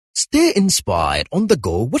Stay inspired on the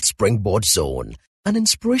go with Springboard Zone, an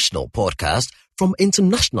inspirational podcast from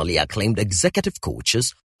internationally acclaimed executive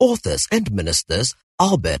coaches, authors and ministers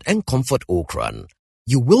Albert and Comfort Okran.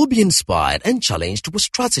 You will be inspired and challenged with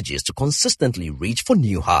strategies to consistently reach for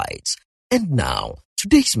new heights. And now,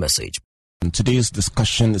 today's message. Today's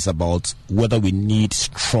discussion is about whether we need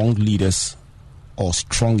strong leaders or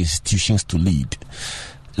strong institutions to lead.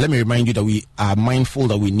 Let me remind you that we are mindful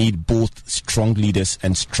that we need both strong leaders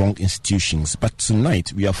and strong institutions. But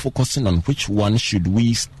tonight, we are focusing on which one should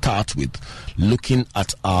we start with, looking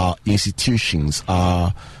at our institutions,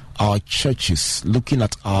 our churches, looking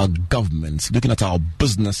at our governments, looking at our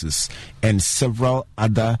businesses, and several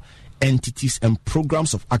other entities and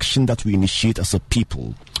programs of action that we initiate as a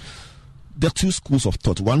people. There are two schools of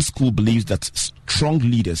thought. One school believes that strong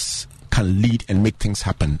leaders can lead and make things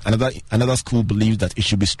happen. Another school believes that it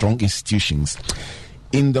should be strong institutions.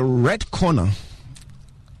 In the red corner,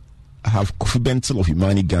 I have Kofi Bentil of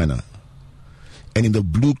Imani Ghana. And in the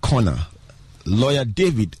blue corner, lawyer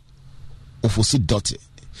David Ofosu Dotte.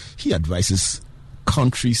 He advises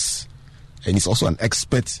countries and he's also an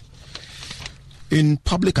expert in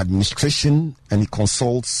public administration, and he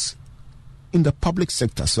consults in the public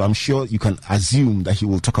sector. So I'm sure you can assume that he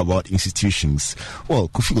will talk about institutions. Well,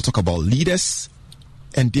 Kofi will talk about leaders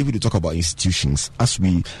and David will talk about institutions as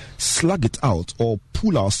we slug it out or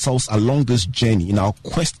pull ourselves along this journey in our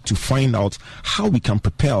quest to find out how we can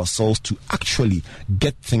prepare ourselves to actually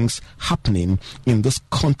get things happening in this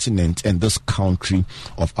continent and this country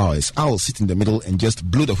of ours. I will sit in the middle and just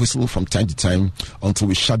blow the whistle from time to time until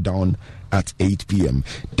we shut down at 8 p.m.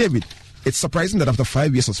 David, it's surprising that after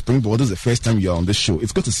 5 years of Springboard, this is the first time you're on this show.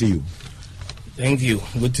 It's good to see you. Thank you.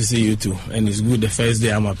 Good to see you too. And it's good the first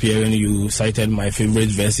day I'm appearing, you cited my favorite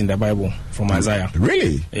verse in the Bible from Isaiah.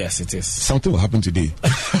 Really? Yes, it is. Something will happen today.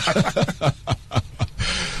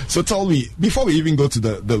 So tell me, before we even go to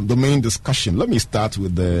the main discussion, let me start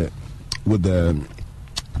with the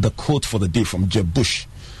quote for the day from Jeb Bush,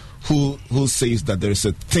 who says that there is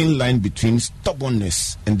a thin line between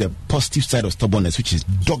stubbornness and the positive side of stubbornness, which is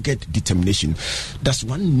dogged determination. Does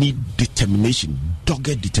one need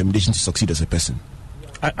dogged determination to succeed as a person?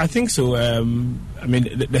 I think so.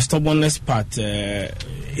 The stubbornness part,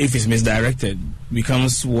 if it's misdirected,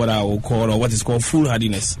 becomes what I will call, or what is called,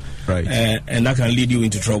 foolhardiness. Right. And that can lead you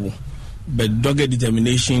into trouble. But dogged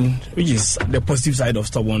determination, which is the positive side of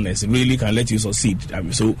stubbornness, really can let you succeed.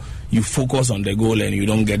 So you focus on the goal and you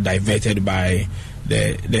don't get diverted by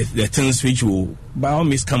the things which will, by all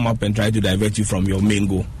means, come up and try to divert you from your main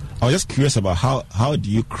goal. I was just curious about how do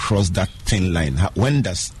you cross that thin line? When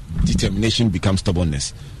does determination become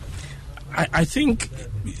stubbornness? I think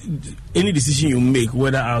any decision you make,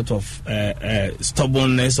 whether out of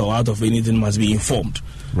stubbornness or out of anything, must be informed.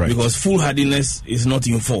 Right. Because foolhardiness is not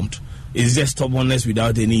informed. It's just stubbornness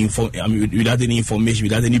without any without any information,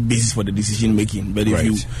 without any basis for the decision making. But if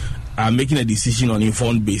you are making a decision on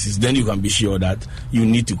informed basis, then you can be sure that you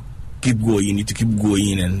need to keep going. You need to keep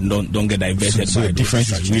going and don't get diverted. So the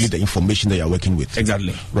difference is really the information that you're working with.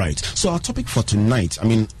 Exactly. Right. So our topic for tonight,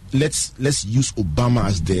 let's use Obama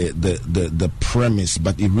as the premise,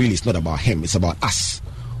 but it really is not about him. It's about us.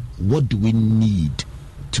 What do we need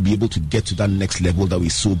to be able to get to that next level that we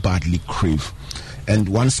so badly crave? And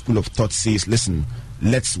one school of thought says, listen,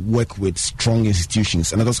 let's work with strong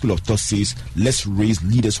institutions. Another school of thought says, let's raise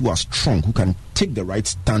leaders who are strong, who can take the right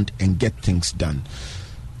stand and get things done.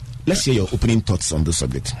 Let's hear your opening thoughts on this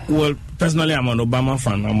subject. Well, personally, I'm an Obama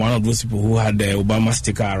fan. I'm one of those people who had the Obama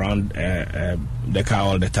sticker around the car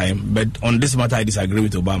all the time. But on this matter, I disagree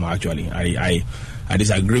with Obama, actually. I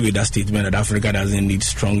disagree with that statement that Africa doesn't need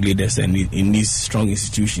strong leaders and it needs strong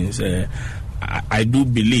institutions. I do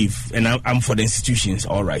believe, and I'm for the institutions,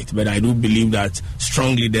 all right, but I do believe that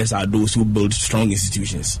strong leaders are those who build strong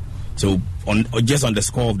institutions. So, just on the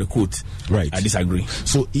score of the quote, right, I disagree.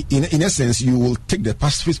 So, in essence, you will take the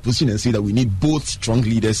pacifist position and say that we need both strong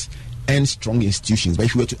leaders and strong institutions. But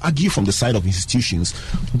if you were to argue from the side of institutions,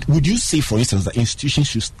 would you say, for instance, that institutions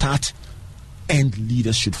should start and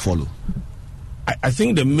leaders should follow? I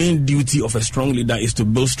think the main duty of a strong leader is to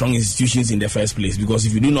build strong institutions in the first place, because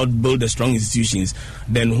if you do not build the strong institutions,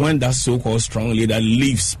 then when that so-called strong leader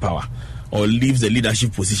leaves power or leaves the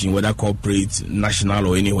leadership position, whether corporate, national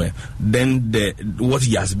or anywhere, then what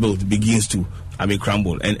he has built begins to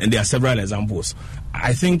crumble. And there are several examples.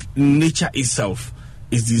 I think nature itself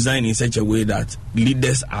is designed in such a way that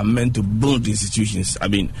leaders are meant to build institutions.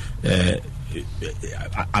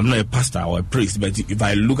 I'm not a pastor or a priest, but if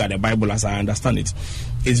I look at the Bible as I understand it,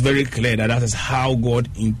 it's very clear that is how God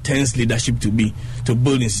intends leadership to be, to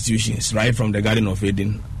build institutions, right from the Garden of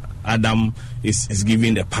Eden Adam is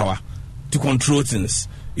given the power to control things.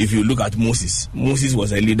 If you look at Moses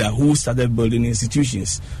was a leader who started building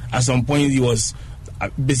institutions. At some point, he was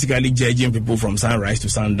basically judging people from sunrise to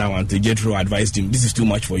sundown, and Jethro advised him, this is too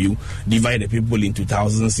much for you. Divide the people into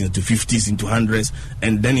thousands, into 50s, into hundreds,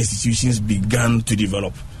 and then institutions began to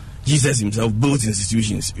develop. Jesus himself built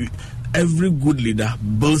institutions. Every good leader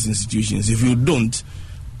builds institutions. If you don't,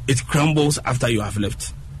 it crumbles after you have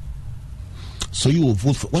left. So you will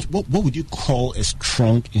vote for what would you call a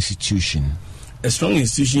strong institution? A strong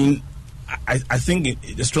institution, I think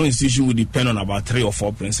a strong institution will depend on about 3 or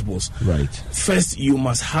 4 principles. Right. First, you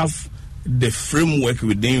must have the framework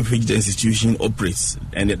within which the institution operates,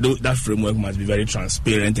 and that framework must be very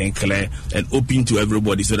transparent and clear and open to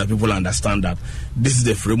everybody, so that people understand that this is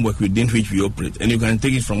the framework within which we operate. And you can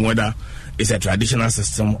take it from whether it's a traditional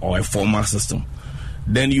system or a formal system.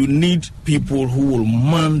 Then you need people who will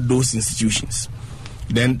man those institutions.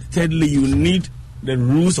 Then thirdly, you need the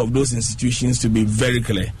rules of those institutions to be very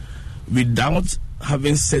clear. Without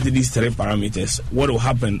having set these 3 parameters, what will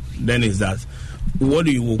happen then is that what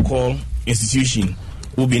you will call institution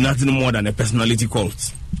will be nothing more than a personality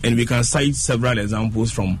cult. And we can cite several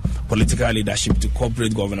examples from political leadership to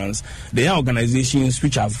corporate governance. There are organizations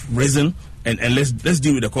which have risen, and let's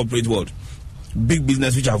deal with the corporate world. Big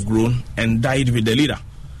business which have grown and died with the leader.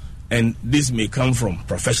 And this may come from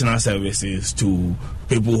professional services to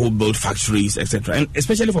people who build factories, etc. And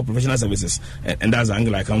especially for professional services, and that's the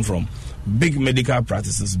angle I come from. Big medical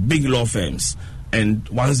practices, big law firms. And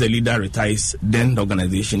once the leader retires, then the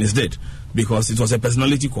organization is dead, because it was a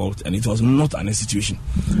personality cult and it was not an institution.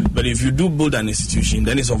 But if you do build an institution,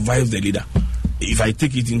 then it survives the leader. If I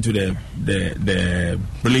take it into the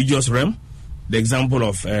religious realm, the example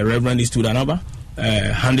of Reverend Istudanaba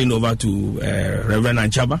handing over to Reverend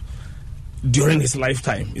Anchaba during his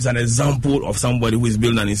lifetime is an example of somebody who is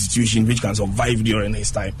building an institution which can survive during his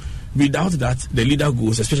time. Without that, the leader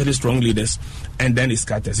goes, especially strong leaders, and then it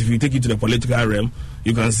scatters. If you take it to the political realm,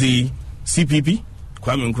 you can see CPP,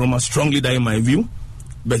 Kwame Nkrumah, strong leader in my view,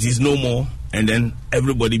 but he's no more, and then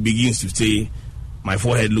everybody begins to say, my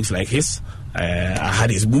forehead looks like his, I had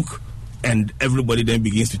his book, and everybody then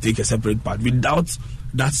begins to take a separate path. Without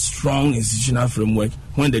that strong institutional framework,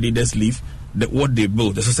 when the leaders leave, what they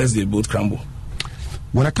build, the success they build, crumble.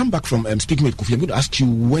 When I come back from speaking with Kofi, I'm going to ask you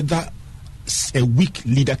whether a weak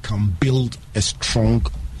leader can build a strong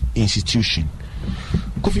institution.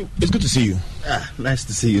 Kofi, it's good to see you. Nice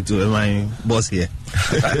to see you too, my boss here.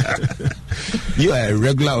 You are a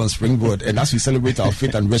regular on Springboard, and as we celebrate our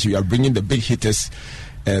 5th anniversary, we are bringing the big hitters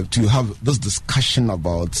to have this discussion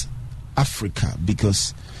about Africa,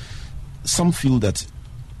 because some feel that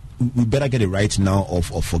we better get it right now or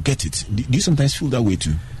forget it. Do you sometimes feel that way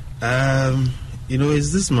too?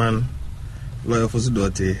 It's this man, Lawyer Fosu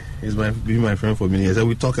Duarte. He's been my friend for many years, and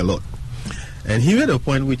we talk a lot. And he made a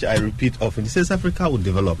point which I repeat often. He says Africa will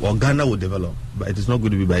develop, or Ghana will develop, but it is not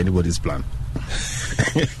going to be by anybody's plan.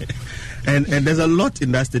 and there's a lot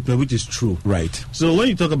in that statement which is true. Right. So when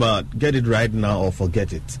you talk about get it right now or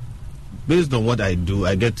forget it, based on what I do,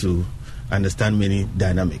 I get to understand many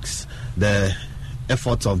dynamics. The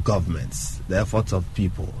efforts of governments, the efforts of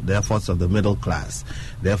people, the efforts of the middle class,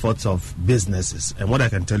 the efforts of businesses. And what I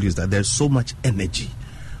can tell you is that there's so much energy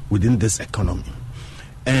within this economy.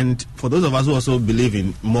 And for those of us who also believe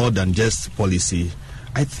in more than just policy,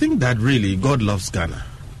 I think that really God loves Ghana.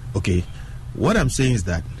 Okay, what I'm saying is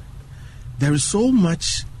that there is so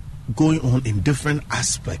much going on in different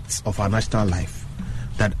aspects of our national life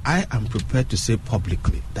that I am prepared to say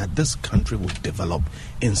publicly that this country will develop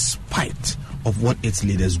in spite of what its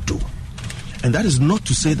leaders do. And that is not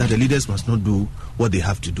to say that the leaders must not do what they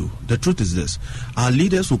have to do. The truth is this: our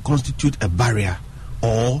leaders will constitute a barrier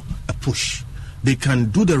or a push. They can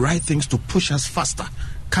do the right things to push us faster,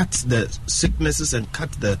 cut the sicknesses and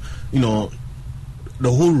cut the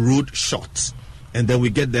whole road short, and then we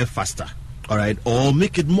get there faster, all right? Or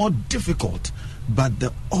make it more difficult, but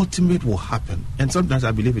the ultimate will happen. And sometimes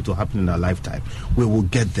I believe it will happen in our lifetime. We will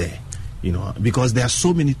get there, because there are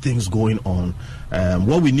so many things going on.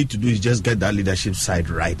 What we need to do is just get that leadership side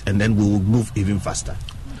right, and then we will move even faster.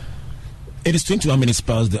 It is 21 minutes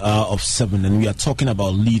past the hour of 7, and we are talking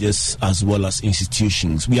about leaders as well as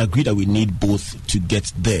institutions. We agree that we need both to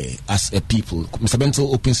get there as a people. Mr.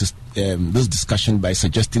 Bento opens this discussion by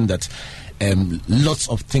suggesting that lots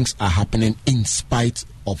of things are happening in spite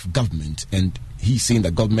of government, and he's saying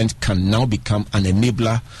that government can now become an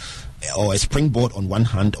enabler or a springboard on one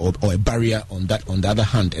hand, or a barrier on the other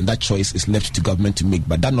hand, and that choice is left to government to make.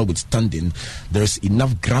 But that notwithstanding, there is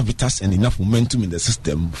enough gravitas and enough momentum in the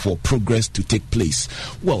system for progress to take place.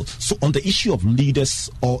 Well, so on the issue of leaders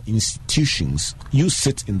or institutions, you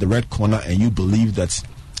sit in the red corner and you believe that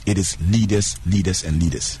it is leaders, and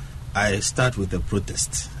leaders. I start with a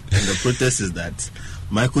protest, and the protest is that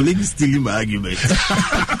my colleague is stealing my argument.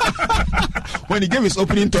 When he gave his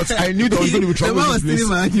opening thoughts, I knew there was going to be trouble. The man was stealing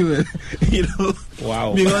my argument.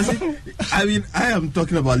 Wow. Because I am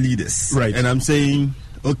talking about leaders, right? And I'm saying,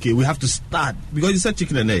 okay, we have to start, because you said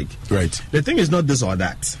chicken and egg, right? The thing is not this or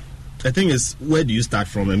that. The thing is, where do you start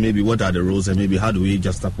from, and maybe what are the roles, and maybe how do we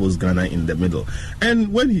juxtapose Ghana in the middle?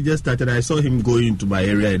 And when he just started, I saw him going into my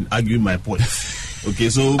area and arguing my points. Okay,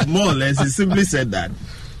 so more or less, he simply said that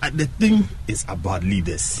the thing is about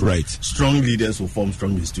leaders. Right. Strong leaders who form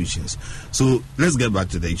strong institutions. So let's get back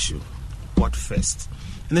to the issue. What first?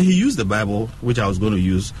 And then he used the Bible, which I was going to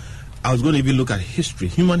use. I was going to even look at history,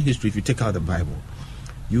 human history. If you take out the Bible,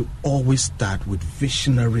 you always start with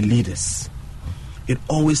visionary leaders. It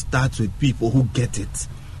always starts with people who get it.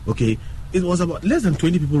 Okay? It was about less than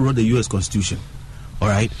 20 people wrote the U.S. Constitution. All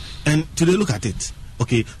right? And today, look at it.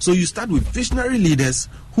 Okay, so you start with visionary leaders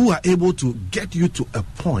who are able to get you to a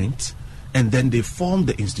point, and then they form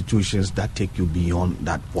the institutions that take you beyond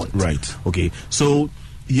that point. Right. Okay, so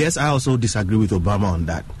yes, I also disagree with Obama on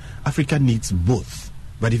that. Africa needs both.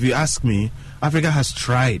 But if you ask me, Africa has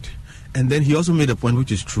tried. And then he also made a point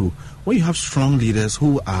which is true. When you have strong leaders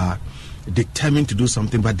who are determined to do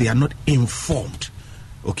something, but they are not informed,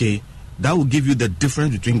 okay, that will give you the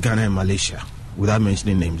difference between Ghana and Malaysia. Without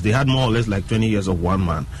mentioning names, they had more or less like 20 years of one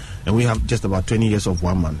man, and we have just about 20 years of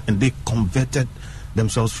one man, and they converted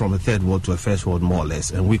themselves from a third world to a first world, more or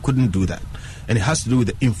less, and we couldn't do that. And it has to do with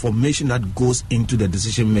the information that goes into the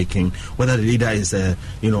decision making, whether the leader is a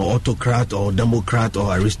autocrat or democrat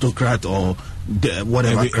or aristocrat or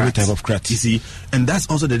whatever every type of crat. You see, and that's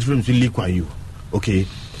also the difference between Lee Kuan Yew, okay,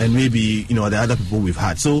 and maybe the other people we've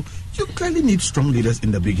had. So you clearly need strong leaders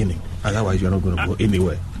in the beginning, otherwise you're not going to go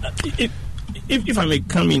anywhere. If I may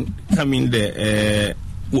come in there,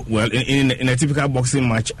 in a typical boxing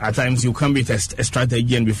match, at times you come with a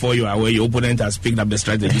strategy, and before you are aware, your opponent has picked up the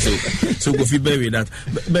strategy. So go feedback with that.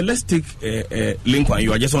 But let's take Lee Kuan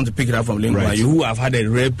Yew. I just want to pick it up from Lee Kuan Yew, who have had a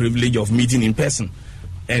rare privilege of meeting in person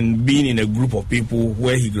and being in a group of people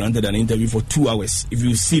where he granted an interview for 2 hours. If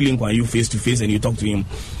you see Lee Kuan Yew face to face and you talk to him,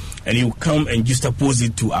 and you come and juxtapose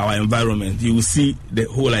it to our environment, you will see the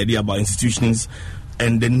whole idea about institutions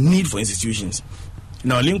and the need for institutions.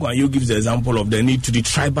 Now, Lee Kuan Yew gives the example of the need to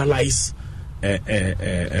detribalize,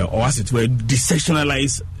 or as it were,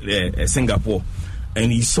 desectionalize Singapore.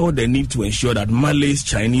 And he saw the need to ensure that Malays,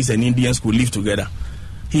 Chinese, and Indians could live together.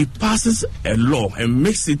 He passes a law and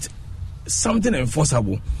makes it something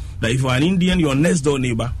enforceable that if you are an Indian, your next door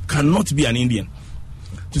neighbor cannot be an Indian.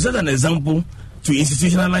 To set an example, to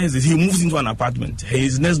institutionalize it, he moves into an apartment.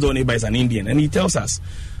 His next door neighbor is an Indian, and he tells us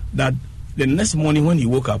that the next morning when he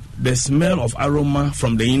woke up, the smell of aroma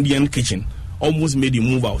from the Indian kitchen almost made him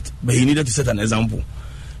move out, but he needed to set an example.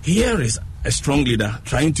 Here is a strong leader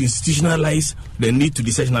trying to institutionalize the need to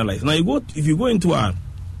decentralize. Now, if you go into our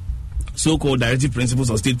so-called directive principles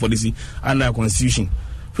of state policy and our constitution,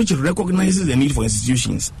 which recognizes the need for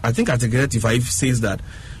institutions, I think Article 35 says that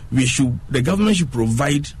the government should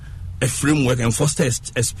provide a framework and foster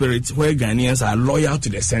a spirit where Ghanaians are loyal to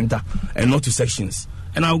the center and not to sections.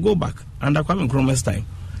 And I'll go back. Under Kwame Nkrumah's time,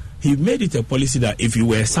 he made it a policy that if you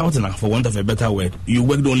were a Southerner, for want of a better word, you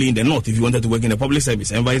worked only in the North if you wanted to work in the public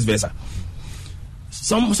service, and vice versa.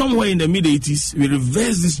 Somewhere in the mid-80s, we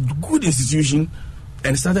reversed this good institution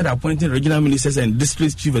and started appointing regional ministers and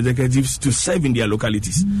district chief executives to serve in their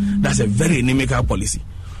localities. That's a very inimical policy.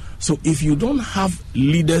 So if you don't have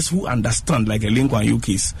leaders who understand, like a Lee Kuan Yew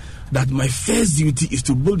case, that my first duty is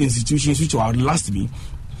to build institutions which will outlast me,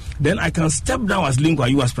 then I can step down as Lee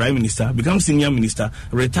Kuan Yew as Prime Minister, become Senior Minister,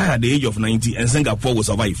 retire at the age of 90, and Singapore will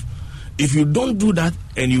survive. If you don't do that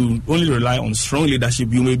and you only rely on strong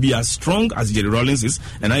leadership, you may be as strong as Jerry Rawlings is,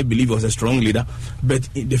 and I believe he was a strong leader, but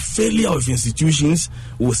the failure of institutions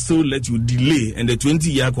will still let you delay, and the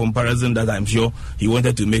 20-year comparison that I'm sure he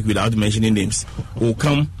wanted to make without mentioning names will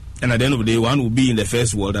come. And at the end of the day, one will be in the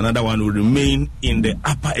first world, another one will remain in the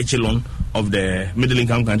upper echelon of the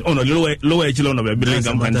middle-income country. Oh, no, lower echelon of the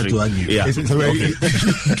middle-income country. Yeah. It's a very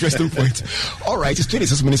interesting point. All right, it's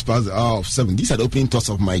 26 minutes past the hour of 7. These are the opening thoughts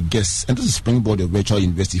of my guests, and this is Springboard of Virtual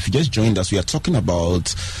University. If you just joined us, we are talking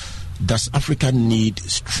about, does Africa need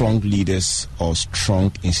strong leaders or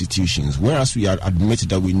strong institutions? Whereas we are admitted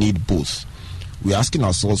that we need both. we're asking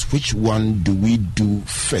ourselves, which one do we do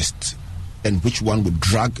first, and which one would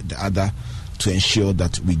drag the other to ensure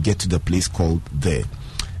that we get to the place called there.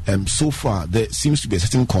 So far, there seems to be a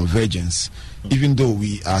certain convergence. Even though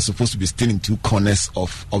we are supposed to be still in two corners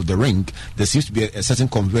of the ring, there seems to be a certain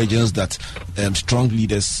convergence that strong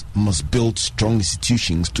leaders must build strong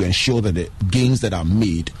institutions to ensure that the gains that are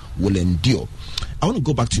made will endure. I want to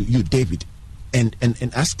go back to you, David, and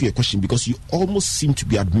ask you a question, because you almost seem to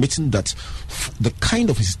be admitting that the kind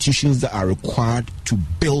of institutions that are required to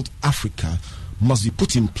build Africa must be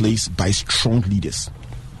put in place by strong leaders.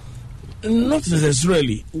 Not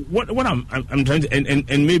necessarily. What I'm trying to,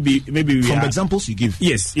 and maybe we from are, the examples you give.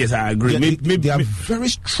 Yes, I agree. They are very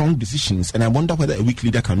strong decisions, and I wonder whether a weak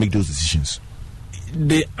leader can make those decisions.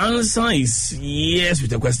 The answer is yes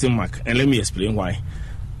with a question mark, and let me explain why.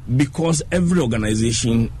 Because every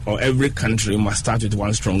organization or every country must start with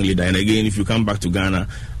one strong leader. And again, if you come back to Ghana,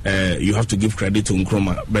 you have to give credit to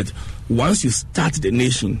Nkrumah. But once you start the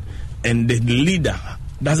nation and the leader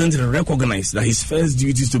doesn't recognize that his first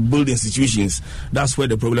duty is to build institutions, that's where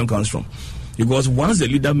the problem comes from. Because once the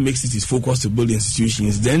leader makes it his focus to build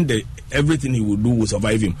institutions, then everything he will do will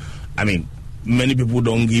survive him. I mean, many people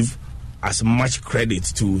don't give as much credit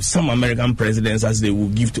to some American presidents as they will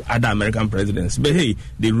give to other American presidents. But hey,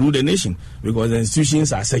 they rule the nation because the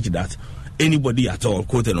institutions are such that anybody at all,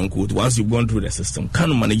 quote and unquote, once you've gone through the system,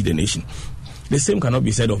 can manage the nation. The same cannot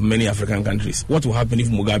be said of many African countries. What will happen if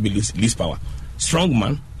Mugabe leaves power? Strong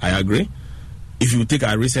man, I agree. If you take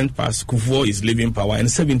our recent past, Kufuor is leaving power and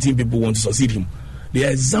 17 people want to succeed him. They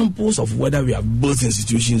are examples of whether we have built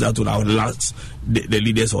institutions that will outlast the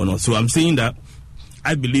leaders or not. So I'm saying that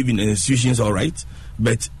I believe in institutions, all right,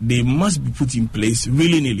 but they must be put in place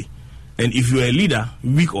willy-nilly. And if you're a leader,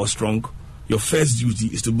 weak or strong, your first duty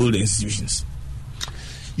is to build the institutions.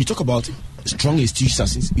 You talk about strong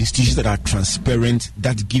institutions that are transparent,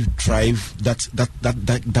 that give drive,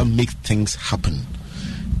 that make things happen.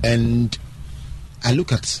 And I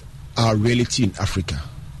look at our reality in Africa.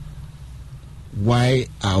 Why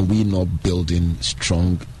are we not building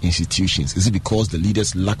strong institutions? Is it because the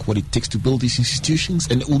leaders lack what it takes to build these institutions?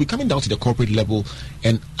 And we'll be coming down to the corporate level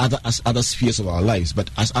and other spheres of our lives. But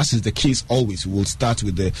as is the case always, we will start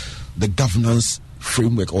with the governance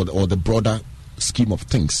framework or the broader scheme of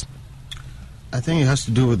things. I think it has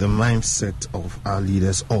to do with the mindset of our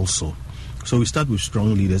leaders also. So we start with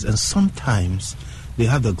strong leaders, and sometimes they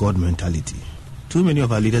have the God mentality. Too many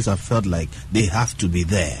of our leaders have felt like they have to be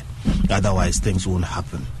there, otherwise things won't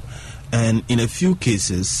happen. And in a few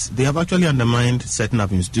cases, they have actually undermined certain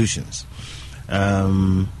of institutions.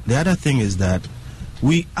 The other thing is that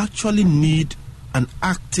we actually need an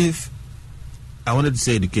active, I wanted to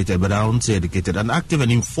say educated, but I won't say educated, an active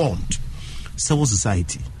and informed civil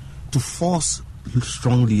society to force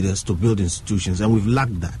strong leaders to build institutions, and we've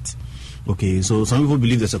lacked that. Okay, so some people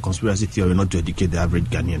believe there's a conspiracy theory not to educate the average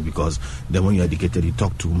Ghanaian, because then when you're educated, you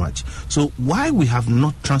talk too much. So why we have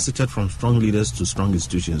not transited from strong leaders to strong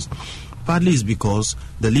institutions, partly is because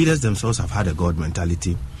the leaders themselves have had a God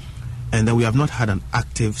mentality, and then we have not had an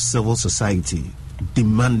active civil society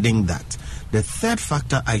demanding that. The third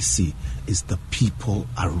factor I see is the people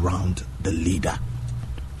around the leader.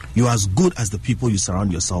 You are as good as the people you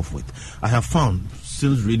surround yourself with. I have found,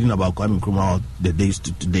 still reading about Kwame Nkrumah the days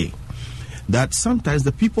to today, that sometimes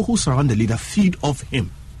the people who surround the leader feed off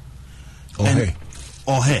him or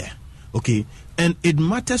her. Okay, and it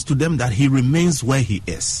matters to them that he remains where he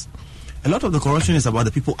is. A lot of the corruption is about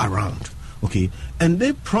the people around. Okay, and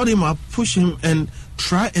they prod him up, push him, and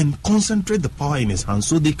try and concentrate the power in his hands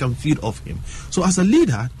so they can feed off him. So as a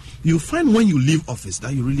leader, you find when you leave office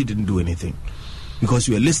that you really didn't do anything, because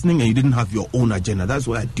you were listening and you didn't have your own agenda. That's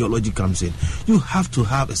where ideology comes in. You have to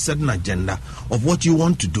have a certain agenda of what you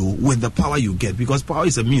want to do with the power you get, because power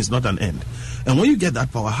is a means, not an end. And when you get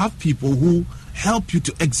that power, have people who help you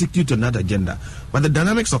to execute on that agenda. But the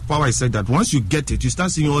dynamics of power is such that once you get it, you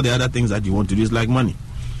start seeing all the other things that you want to do. It's like money.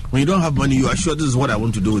 When you don't have money, you are sure this is what I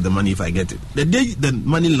want to do with the money if I get it. The day the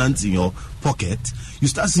money lands in your pocket, you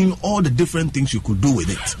start seeing all the different things you could do with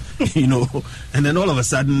it, you know. And then all of a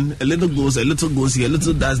sudden, a little goes here, a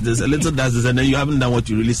little does this, and then you haven't done what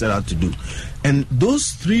you really set out to do. And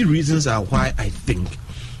those three reasons are why I think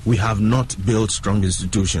we have not built strong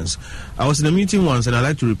institutions. I was in a meeting once, and I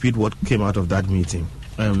like to repeat what came out of that meeting.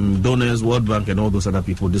 Donors, World Bank, and all those other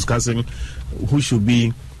people discussing who should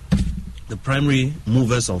be the primary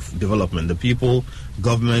movers of development, the people,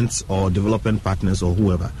 governments, or development partners, or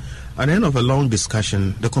whoever. At the end of a long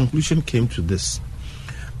discussion, the conclusion came to this: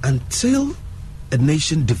 until a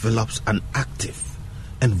nation develops an active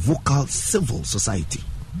and vocal civil society,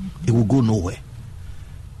 it will go nowhere.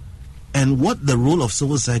 And what the role of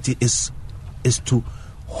civil society is to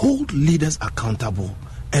hold leaders accountable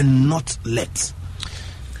and not let.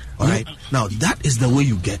 All right. Now, that is the way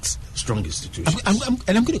you get strong institutions.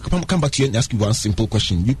 I'm going to come back to you and ask you one simple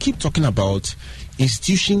question. You keep talking about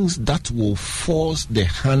institutions that will force the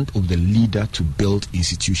hand of the leader to build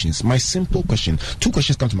institutions. My simple question, two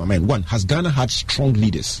questions come to my mind. One, has Ghana had strong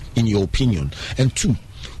leaders, in your opinion? And two,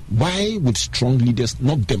 why would strong leaders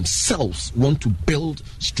not themselves want to build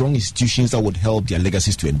strong institutions that would help their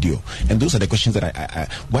legacies to endure? And those are the questions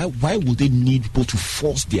that why would they need people to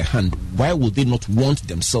force their hand? Why would they not want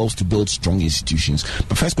themselves to build strong institutions?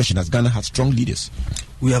 But first question, has Ghana had strong leaders?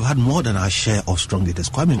 We have had more than our share of strong leaders.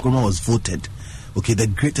 Kwame Nkrumah was voted,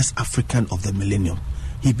 the greatest African of the millennium.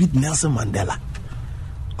 He beat Nelson Mandela.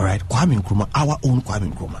 All right, Kwame Nkrumah, our own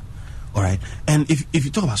Kwame Nkrumah. All right, and if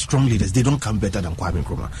you talk about strong leaders, they don't come better than Kwame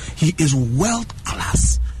Nkrumah. He is world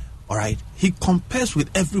class. All right, he compares with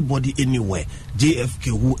everybody anywhere,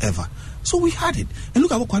 JFK, whoever. So we had it, and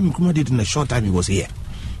look at what Kwame Nkrumah did in the short time he was here.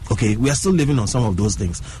 Okay, we are still living on some of those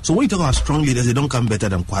things. So when you talk about strong leaders, they don't come better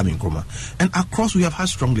than Kwame Nkrumah. And across, we have had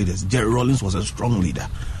strong leaders. Jerry Rawlings was a strong leader.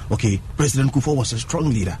 Okay, President Kufuor was a strong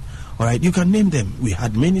leader. All right, you can name them. We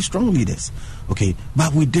had many strong leaders. Okay,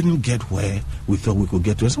 but we didn't get where we thought we could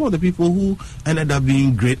get to. And some of the people who ended up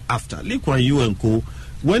being great after, Lee Kuan Yew and co.,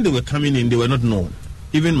 when they were coming in, they were not known.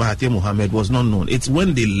 Even Mahathir Mohamad was not known. It's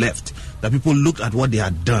when they left that people looked at what they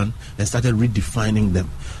had done and started redefining them.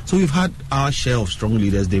 So we've had our share of strong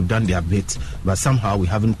leaders. They've done their bit, but somehow we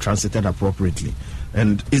haven't transited appropriately.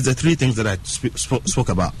 And it's the three things that I spoke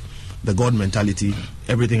about. The God mentality,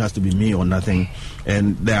 everything has to be me or nothing.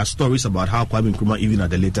 And there are stories about how Kwame Nkrumah, even at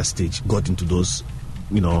the later stage, got into those,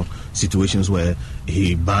 situations where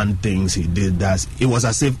he banned things, he did that. It was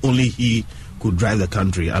as if only he could drive the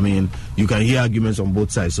country. I mean, you can hear arguments on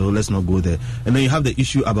both sides, so let's not go there. And then you have the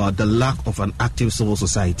issue about the lack of an active civil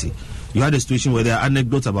society. You had a situation where there are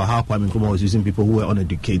anecdotes about how Kwame Nkrumah was using people who were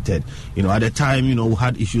uneducated. At the time, we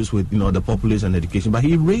had issues with, the populace and education, but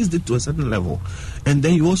he raised it to a certain level. And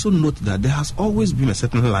then you also note that there has always been a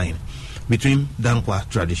certain line between Dankwa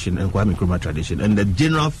tradition and Kwame Nkrumah tradition. And the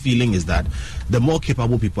general feeling is that the more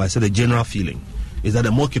capable people, I said the general feeling, is that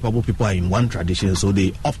the more capable people are in one tradition, so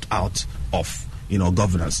they opt out of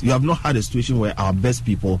governance. You have not had a situation where our best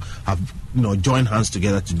people have joined hands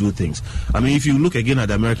together to do things. I mean, if you look again at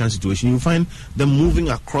the American situation, you find them moving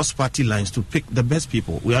across party lines to pick the best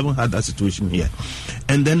people. We haven't had that situation here.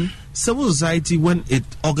 And then civil society, when it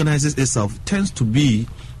organizes itself, tends to be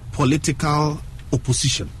political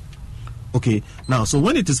opposition. Okay, now, so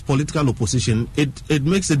when it is political opposition, it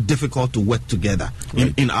makes it difficult to work together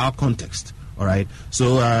in our context. All right.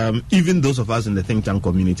 So even those of us in the think tank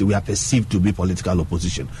community, we are perceived to be political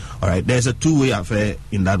opposition. All right. There's a two-way affair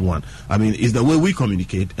in that one. I mean, it's the way we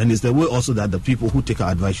communicate, and it's the way also that the people who take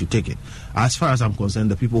our advice should take it. As far as I'm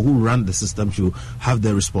concerned, the people who run the system should have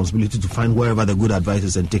the responsibility to find wherever the good advice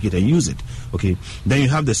is and take it and use it. Okay. Then you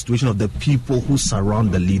have the situation of the people who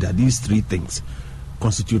surround the leader. These three things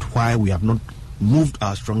constitute why we have not moved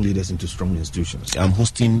our strong leaders into strong institutions. I'm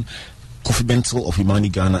hosting Kofi Bentil of Imani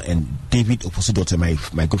Ghana and David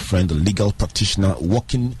Oposidoteh, my good friend, the legal practitioner,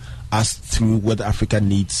 walking us through whether Africa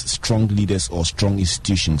needs strong leaders or strong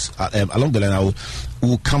institutions. Along the line,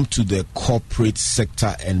 we'll come to the corporate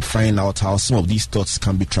sector and find out how some of these thoughts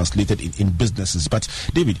can be translated in businesses. But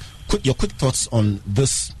David, your quick thoughts on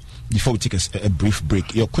this before we take a brief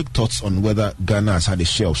break. Your quick thoughts on whether Ghana has had a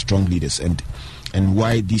share of strong leaders and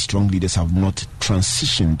why these strong leaders have not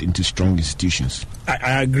transitioned into strong institutions.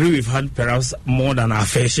 I agree we've had perhaps more than our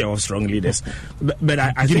fair share of strong leaders. But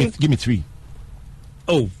I think... Give me three.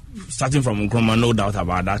 Oh, starting from Nkrumah, no doubt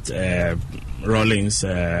about that. Rawlings,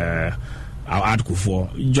 I'll add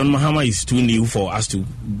Kufuor. John Mahama is too new for us to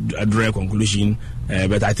draw a conclusion,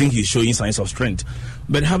 but I think he's showing signs of strength.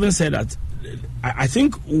 But having said that, I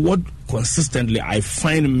think what consistently I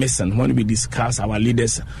find missing when we discuss our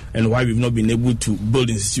leaders and why we've not been able to build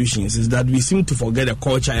institutions is that we seem to forget a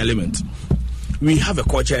culture element. We have a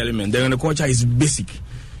culture element, and the culture is basic.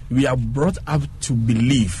 We are brought up to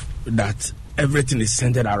believe that everything is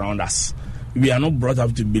centered around us. We are not brought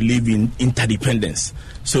up to believe in interdependence.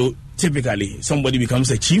 So typically, somebody becomes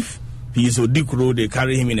a chief. He is Odikro, they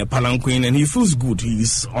carry him in a palanquin, and he feels good. He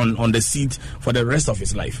is on the seat for the rest of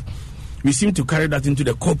his life. We seem to carry that into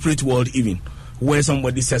the corporate world even, where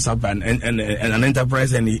somebody sets up an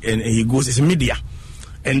enterprise and he goes, it's media.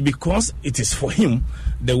 And because it is for him,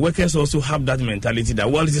 the workers also have that mentality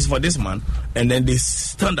that, well, it is for this man, and then they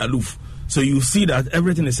stand aloof. So you see that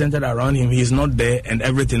everything is centered around him. He is not there, and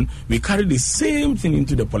everything. We carry the same thing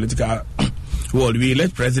into the political world. We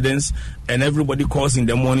elect presidents and everybody calls in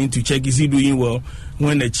the morning to check is he doing well.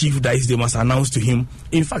 When the chief dies, they must announce to him.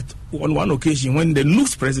 In fact, on one occasion, when the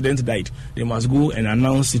loose president died, they must go and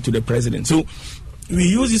announce it to the president. So we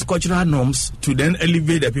use these cultural norms to then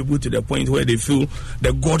elevate the people to the point where they feel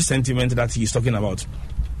the God sentiment that he is talking about.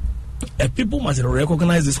 And people must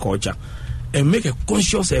recognize this culture and make a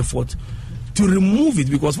conscious effort to remove it,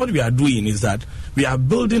 because what we are doing is that we are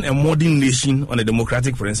building a modern nation on a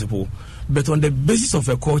democratic principle, but on the basis of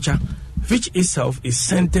a culture which itself is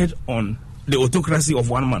centered on the autocracy of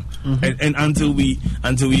one man. And until we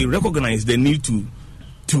recognize the need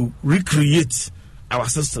to recreate our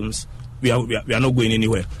systems, we are not going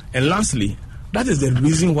anywhere. And lastly, that is the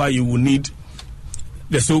reason why you will need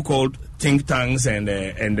the so-called think tanks and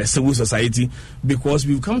the civil society, because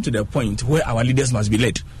we've come to the point where our leaders must be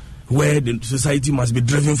led, where the society must be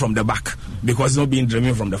driven from the back, because it's not being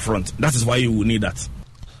driven from the front. That is why you will need that.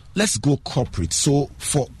 Let's go corporate. So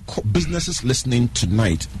for businesses listening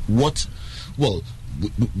tonight, we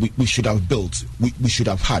should have built, we should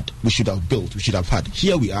have had, we should have built, we should have had.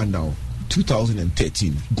 Here we are now,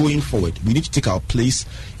 2013. Going forward, we need to take our place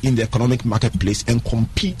in the economic marketplace and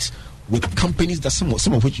compete with companies that some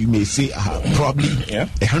of which you may say are probably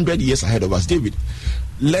 100 years ahead of us. David,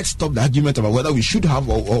 let's stop the argument about whether we should have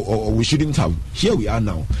or we shouldn't have. Here we are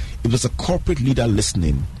now. If there's a corporate leader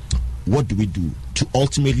listening, what do we do to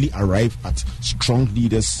ultimately arrive at strong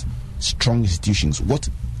leaders, strong institutions? What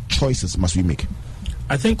choices must we make?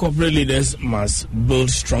 I think corporate leaders must build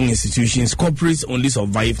strong institutions. Corporates only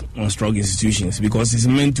survive on strong institutions because it's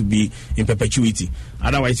meant to be in perpetuity.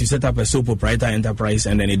 Otherwise, you set up a sole proprietor enterprise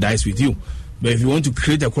and then it dies with you. But if you want to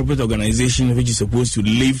create a corporate organization which is supposed to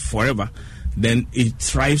live forever, then it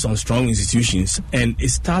thrives on strong institutions. And it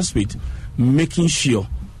starts with making sure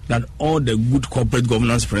that all the good corporate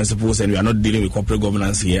governance principles, and we are not dealing with corporate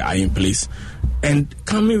governance here, are in place. And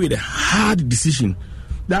coming with a hard decision,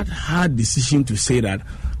 that hard decision to say that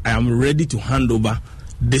I am ready to hand over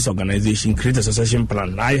this organization, create a succession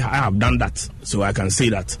plan. I have done that, so I can say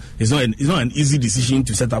that it's not an easy decision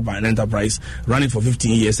to set up an enterprise, run it for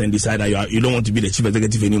 15 years, and decide that you don't want to be the chief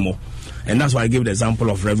executive anymore. And that's why I gave the example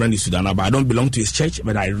of Reverend Isudanaba. I don't belong to his church,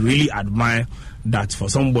 but I really admire that for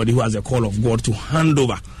somebody who has a call of God to hand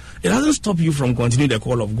over. It doesn't stop you from continuing the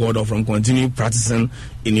call of God or from continuing practicing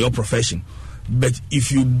in your profession. But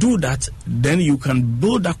if you do that, then you can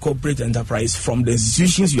build a corporate enterprise from the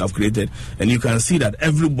institutions you have created, and you can see that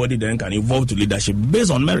everybody then can evolve to leadership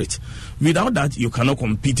based on merit. Without that, you cannot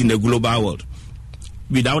compete in the global world.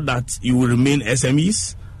 Without that, you will remain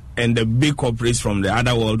SMEs, and the big corporates from the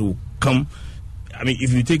other world will come. I mean,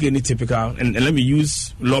 if you take any typical, and let me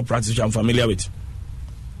use law practice which I'm familiar with.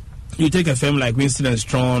 You take a firm like Winston &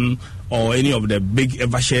 Strawn or any of the big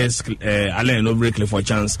Evershares, Allen & Overy, Clifford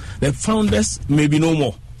Chance, the founders may be no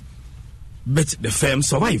more, but the firm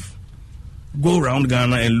survive. Go around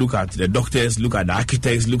Ghana and look at the doctors, look at the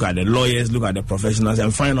architects, look at the lawyers, look at the professionals,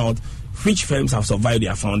 and find out which firms have survived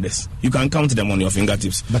their founders. You can count them on your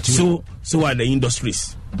fingertips. But so are the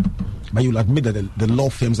industries. But you'll admit that the law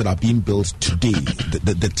firms that are being built today,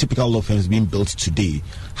 the typical law firms being built today,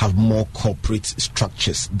 have more corporate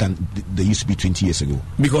structures than they used to be 20 years ago.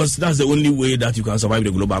 Because that's the only way that you can survive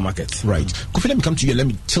the global market. Right. Kofi, let me come to you. Let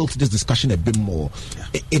me tilt this discussion a bit more.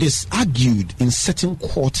 Yeah. It is argued in certain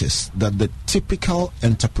quarters that the typical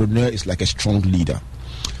entrepreneur is like a strong leader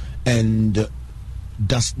and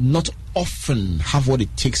does not often have what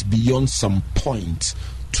it takes beyond some point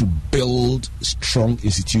to build strong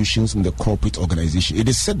institutions in the corporate organization. It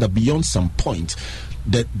is said that beyond some point,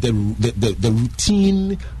 that the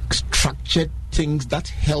routine, structured things that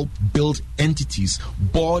help build entities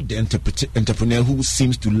bore the entrepreneur who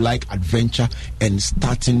seems to like adventure and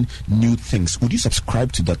starting new things. Would you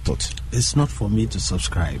subscribe to that thought? It's not for me to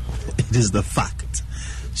subscribe. It is the fact.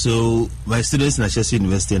 So my students in Ashesi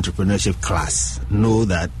University entrepreneurship class know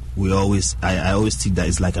that I always think that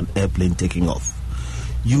it's like an airplane taking off.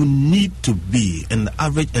 You need to be, and the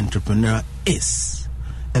average entrepreneur is,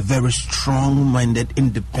 a very strong-minded,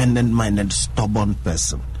 independent-minded, stubborn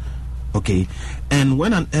person. Okay? And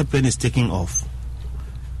when an airplane is taking off,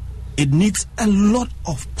 it needs a lot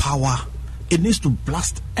of power. It needs to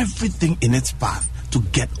blast everything in its path to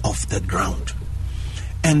get off the ground.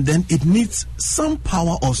 And then it needs some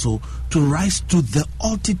power also to rise to the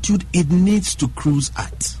altitude it needs to cruise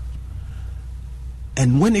at.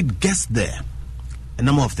 And when it gets there, a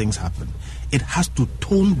number of things happen. It has to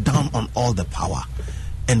tone down on all the power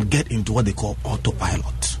and get into what they call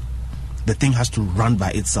autopilot. The thing has to run by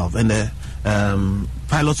itself. And the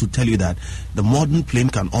pilots will tell you that the modern plane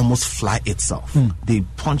can almost fly itself. They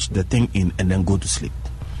punch the thing in and then go to sleep.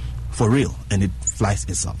 for real, and it flies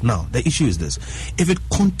itself. Now, the issue is this. If it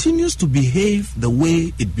continues to behave the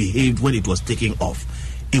way it behaved when it was taking off,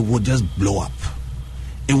 it will just blow up.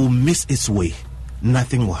 It will miss its way.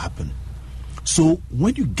 Nothing will happen. So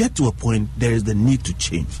when you get to a point, there is the need to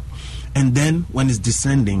change. And then when it's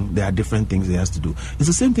descending, there are different things it has to do. It's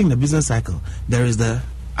the same thing in the business cycle. There is the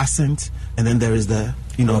ascent, and then there is the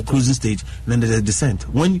cruising stage, and then there's a descent.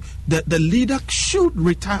 When the leader should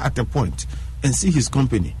retire at a point and see his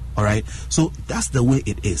company, all right? So that's the way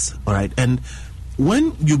it is, all right? And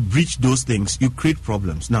when you breach those things, you create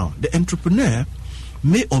problems. Now, the entrepreneur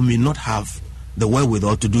may or may not have the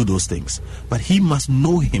wherewithal to do those things, but he must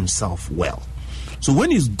know himself well. So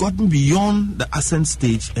when he's gotten beyond the ascent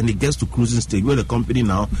stage and he gets to cruising stage where the company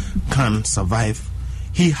now can survive,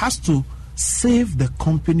 he has to save the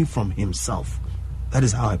company from himself. That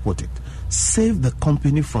is how I put it. Save the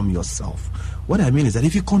company from yourself. What I mean is that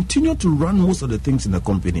if you continue to run most of the things in the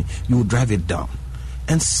company, you will drive it down.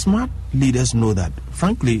 And smart leaders know that.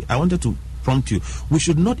 Frankly, I wanted to prompt you. We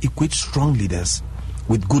should not equate strong leaders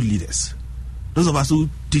with good leaders. Those of us who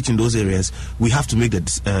teach in those areas, we have to make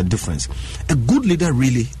the difference. A good leader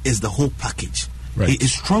really is the whole package. Right. He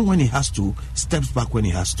is strong when he has to, steps back when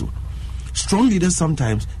he has to. Strong leaders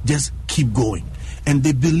sometimes just keep going. And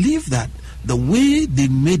they believe that the way they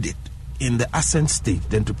made it in the ascent stage,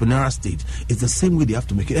 the entrepreneurial stage, is the same way they have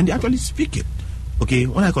to make it. And they actually speak it. Okay,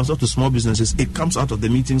 when I consult to small businesses, it comes out of the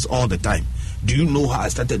meetings all the time. Do you know how I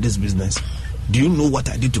started this business? Do you know what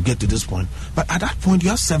I did to get to this point? But at that point,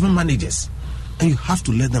 you have 7 managers. And you have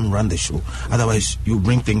to let them run the show. Otherwise, you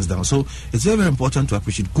bring things down. So it's very, very important to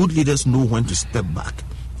appreciate. Good leaders know when to step back,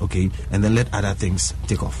 okay, and then let other things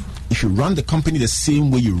take off. If you run the company the same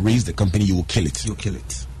way you raise the company, you will kill it. You'll kill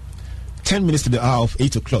it. 10 minutes to the hour of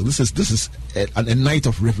 8 o'clock. This is a night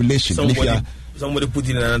of revelation. Somebody put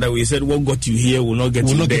it in another way. He said, what got you here will not get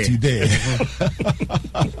you there.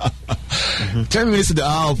 10 minutes to the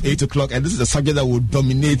hour of 8 o'clock, and this is a subject that will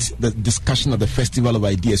dominate the discussion of the Festival of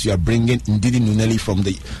Ideas. You are bringing Ndidi Nuneli from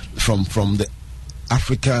the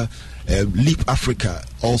Africa, Leap Africa,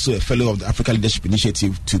 also a fellow of the Africa Leadership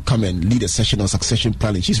Initiative, to come and lead a session on succession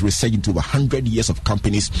planning. She's researching into 100 years of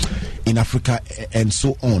companies in Africa and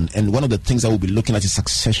so on. And one of the things that we'll be looking at is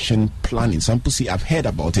succession planning. Some people say, I've heard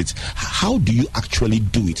about it. How do you actually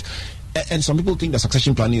do it? And some people think that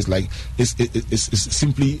succession planning is like is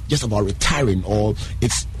simply just about retiring, or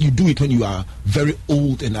you do it when you are very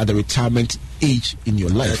old and at the retirement age in your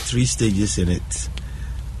life. There are 3 stages in it.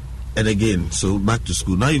 And again, so back to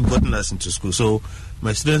school. Now you've gotten us into school. So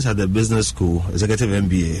my students at the business school, executive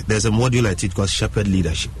MBA, there's a module I teach called Shepherd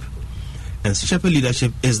Leadership. And Shepherd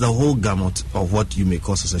Leadership is the whole gamut of what you may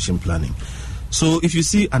call succession planning. So if you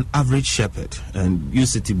see an average shepherd, and you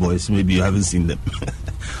city boys, maybe you haven't seen them,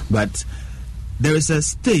 but there is a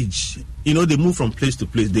stage, they move from place to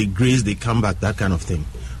place, they graze, they come back, that kind of thing,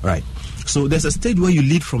 right? So there's a stage where you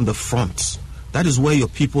lead from the front. That is where your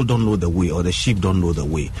people don't know the way, or the sheep don't know the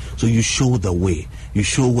way. So you show the way. You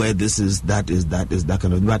show where this is, that is, that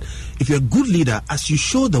kind of. But if you're a good leader, as you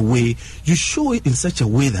show the way, you show it in such a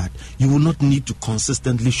way that you will not need to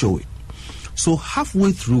consistently show it. So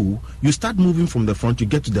halfway through, you start moving from the front, you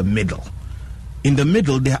get to the middle. In the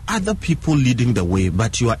middle, there are other people leading the way,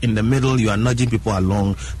 but you are in the middle, you are nudging people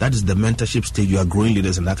along. That is the mentorship stage, you are growing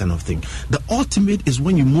leaders and that kind of thing. The ultimate is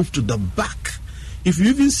when you move to the back. If you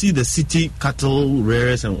even see the city cattle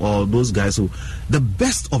rearers and all those guys, the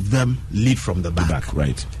best of them lead from the back.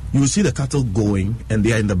 Right. You will see the cattle going and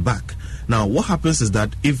they are in the back. Now, what happens is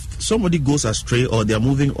that if somebody goes astray or they are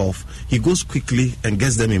moving off, he goes quickly and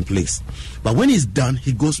gets them in place. But when he's done,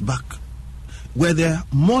 he goes back. Where there are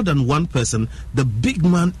more than one person, the big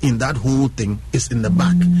man in that whole thing is in the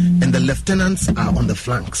back, and the lieutenants are on the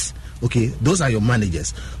flanks. Okay, those are your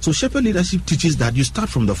managers. So Shepherd Leadership teaches that you start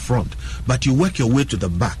from the front, but you work your way to the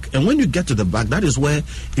back. And when you get to the back, that is where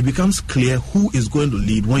it becomes clear who is going to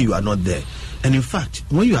lead when you are not there. And in fact,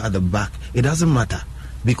 when you are at the back, it doesn't matter,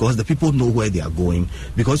 because the people know where they are going,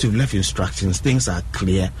 because you've left instructions, things are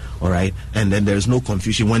clear, all right, and then there is no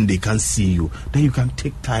confusion when they can't see you. Then you can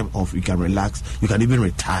take time off, you can relax, you can even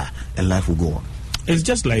retire, and life will go on. It's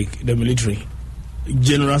just like the military.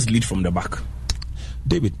 Generals lead from the back.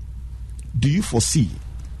 David, do you foresee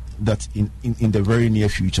that in the very near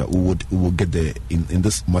future we will get there in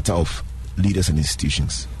this matter of leaders and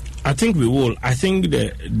institutions? I think we will. I think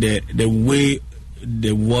the way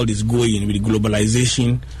the world is going with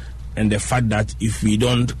globalization and the fact that if we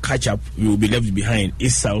don't catch up, we will be left behind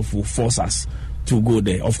itself will force us to go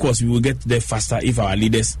there. Of course, we will get there faster if our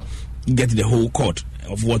leaders get the whole cord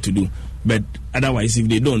of what to do. But otherwise, if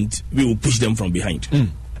they don't, we will push them from behind.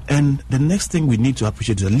 And the next thing we need to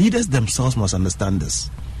appreciate is the leaders themselves must understand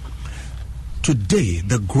this. Today,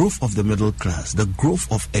 the growth of the middle class, the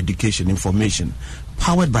growth of education, information,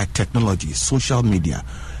 powered by technology, social media,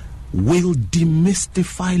 will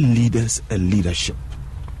demystify leaders and leadership.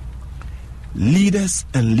 Leaders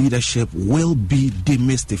and leadership will be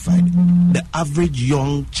demystified. The average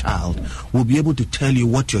young child will be able to tell you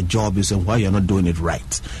what your job is and why you're not doing it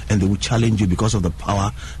right. And they will challenge you because of the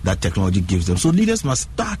power that technology gives them. So leaders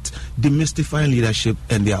must start demystifying leadership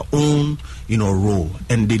and their own, role.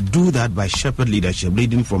 And they do that by shepherd leadership,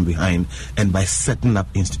 leading from behind, and by setting up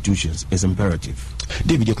institutions. It's imperative.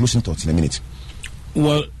 David, your closing thoughts in a minute.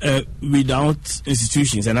 Well, without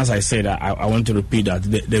institutions, and as I said, I want to repeat that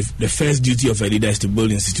the first duty of a leader is to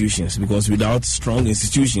build institutions, because without strong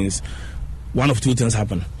institutions, one of two things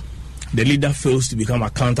happen. The leader fails to become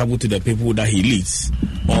accountable to the people that he leads,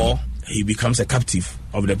 or he becomes a captive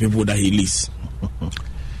of the people that he leads.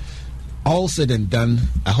 All said and done,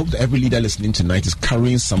 I hope that every leader listening tonight is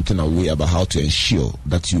carrying something away about how to ensure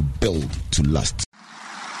that you build to last.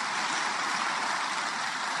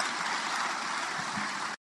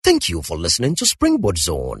 Thank you for listening to Springboard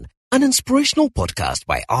Zone, an inspirational podcast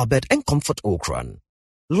by Albert and Comfort Okran.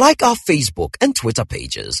 Like our Facebook and Twitter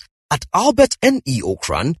pages at Albert N.E.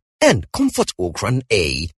 Okran and Comfort Okran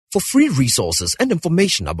A for free resources and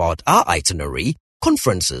information about our itinerary,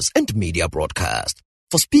 conferences, and media broadcast.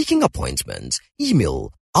 For speaking appointments,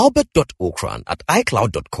 email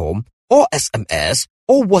albert.okran@icloud.com or SMS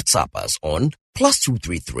or WhatsApp us on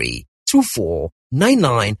 +233 24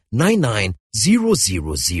 9999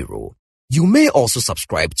 000. You may also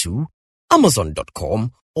subscribe to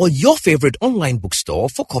Amazon.com or your favorite online bookstore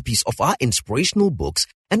for copies of our inspirational books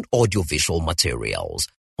and audiovisual materials.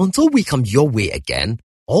 Until we come your way again,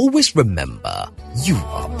 always remember, you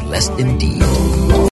are blessed indeed.